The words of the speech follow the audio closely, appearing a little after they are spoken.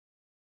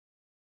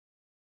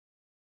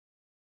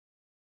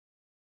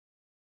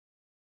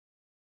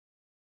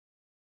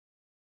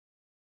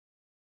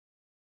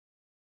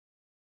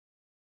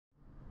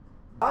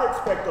I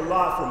expect a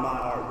lot from my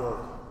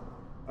artwork,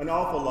 an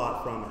awful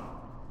lot from it.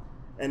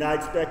 And I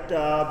expect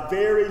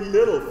very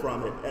little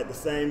from it at the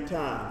same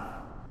time.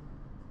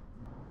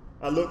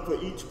 I look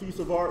for each piece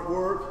of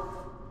artwork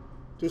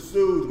to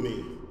soothe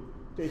me,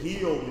 to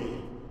heal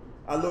me.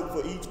 I look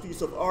for each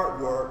piece of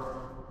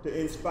artwork to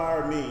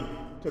inspire me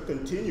to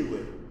continue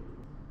it.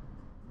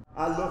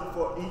 I look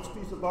for each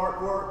piece of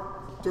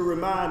artwork to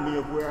remind me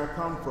of where I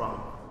come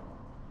from.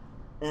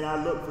 And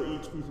I look for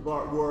each piece of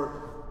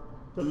artwork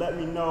to let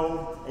me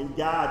know and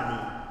guide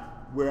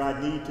me where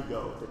I need to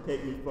go, to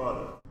take me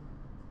further.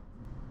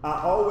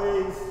 I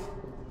always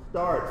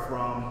start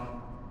from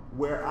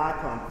where I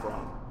come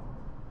from.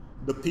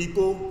 The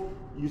people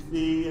you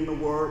see in the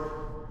work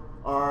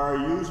are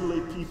usually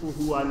people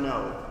who I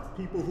know,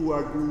 people who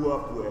I grew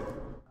up with.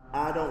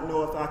 I don't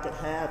know if I could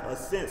have a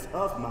sense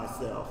of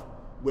myself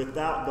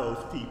without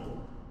those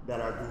people that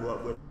I grew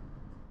up with.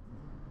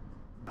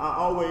 I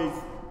always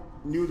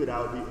knew that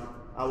I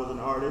was an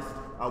artist.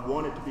 I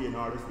wanted to be an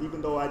artist,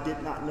 even though I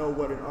did not know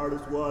what an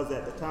artist was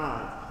at the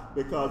time,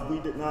 because we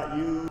did not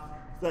use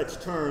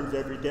such terms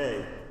every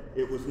day.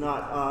 It was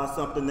not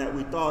something that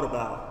we thought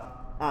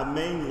about. I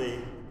mainly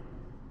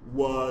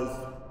was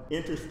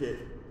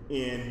interested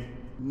in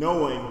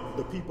knowing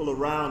the people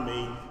around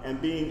me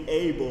and being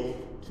able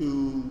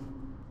to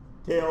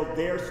tell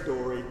their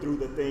story through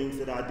the things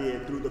that I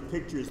did, through the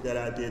pictures that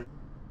I did.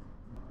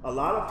 A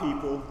lot of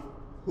people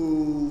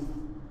who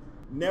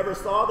never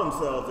saw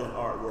themselves in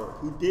artwork,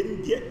 who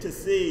didn't get to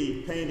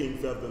see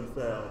paintings of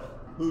themselves,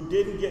 who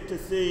didn't get to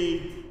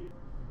see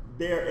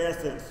their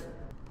essence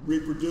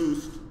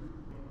reproduced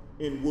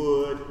in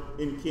wood,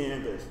 in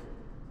canvas,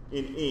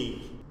 in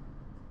ink.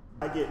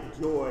 I get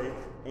joy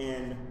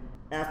and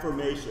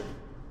affirmation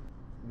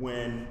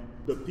when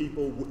the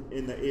people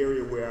in the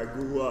area where I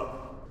grew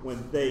up,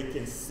 when they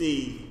can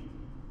see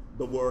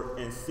the work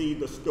and see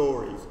the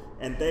stories,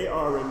 and they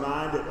are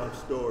reminded of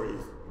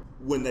stories.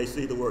 When they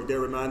see the work, they're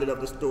reminded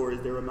of the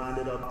stories, they're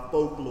reminded of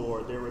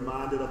folklore, they're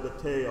reminded of the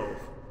tales.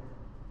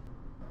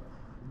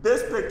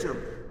 This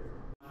picture,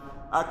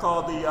 I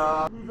call he's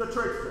a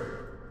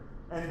trickster.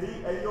 And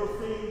you'll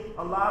see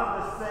a lot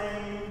of the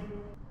same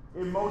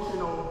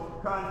emotional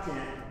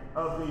content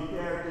of the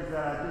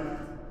characters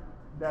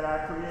that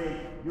I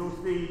create. You'll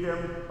see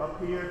them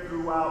appear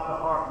throughout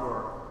the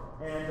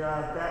artwork. And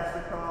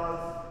that's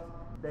because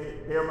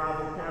they're my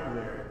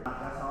vocabulary.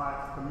 That's how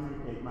I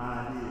communicate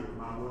my ideas,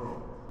 my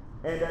world.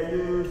 And I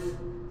use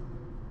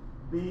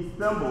these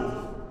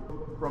symbols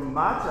from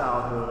my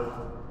childhood.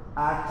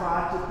 I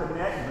try to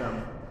connect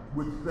them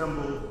with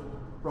symbols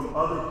from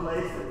other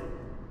places.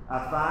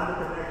 I find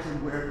a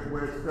connection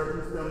where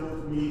certain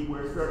symbols meet,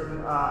 where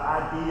certain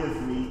ideas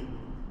meet,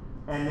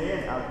 and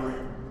then I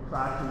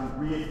try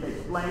to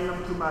explain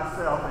them to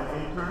myself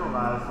and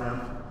internalize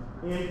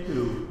them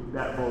into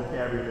that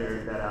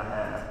vocabulary that I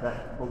have,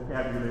 that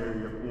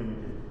vocabulary of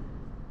images.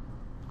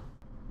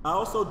 I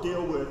also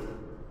deal with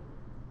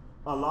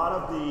a lot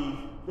of the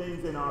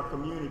things in our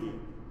community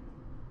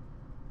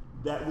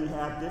that we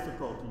have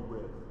difficulty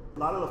with. A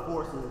lot of the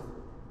forces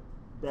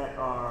that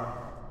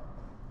are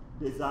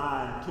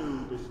designed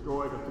to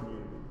destroy the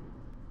community,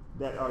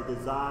 that are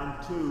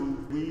designed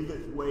to weave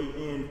its way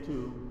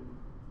into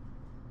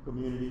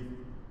communities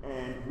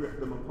and rip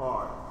them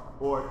apart,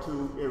 or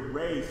to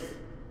erase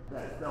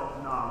that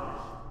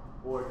self-knowledge,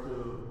 or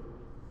to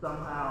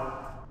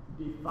somehow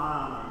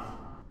define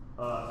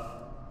us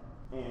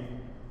and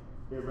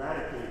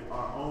eradicate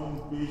our own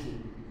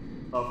vision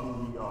of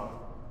who we are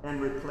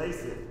and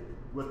replace it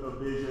with a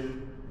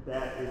vision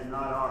that is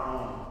not our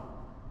own.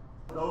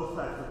 Those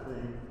types of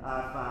things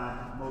I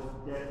find most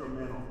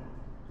detrimental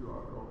to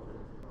our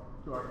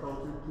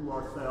culture, to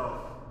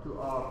ourselves, to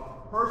our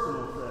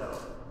personal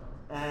selves.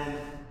 And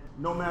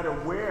no matter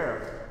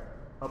where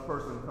a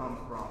person comes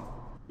from,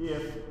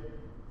 if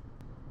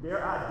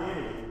their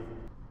identity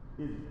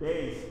is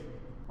based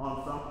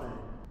on something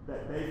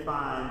that they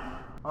find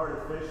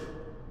artificial,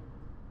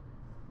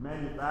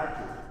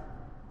 manufactured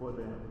for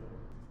them,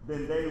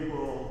 then they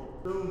will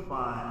soon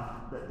find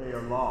that they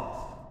are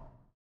lost.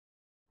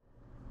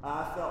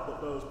 I felt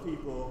that those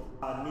people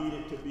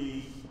needed to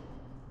be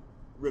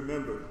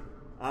remembered.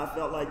 I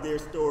felt like their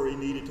story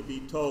needed to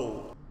be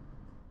told.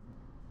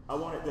 I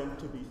wanted them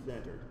to be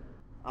centered.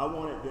 I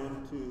wanted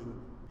them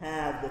to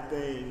have the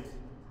things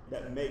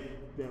that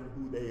make them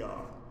who they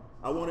are.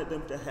 I wanted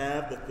them to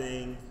have the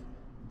things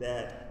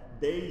that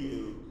they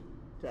use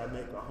to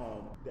make a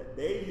home, that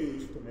they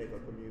use to make a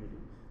community.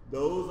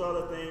 Those are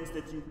the things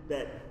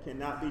that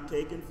cannot be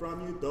taken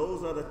from you.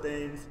 Those are the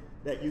things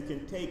that you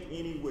can take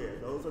anywhere.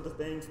 Those are the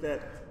things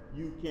that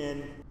you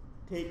can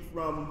take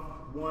from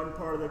one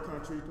part of the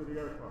country to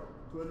the other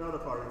part, to another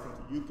part of the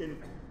country. You can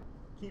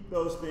keep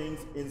those things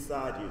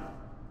inside you.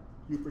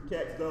 You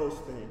protect those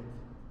things.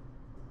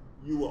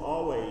 You will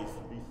always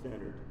be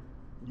centered.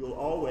 You'll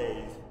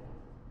always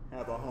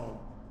have a home.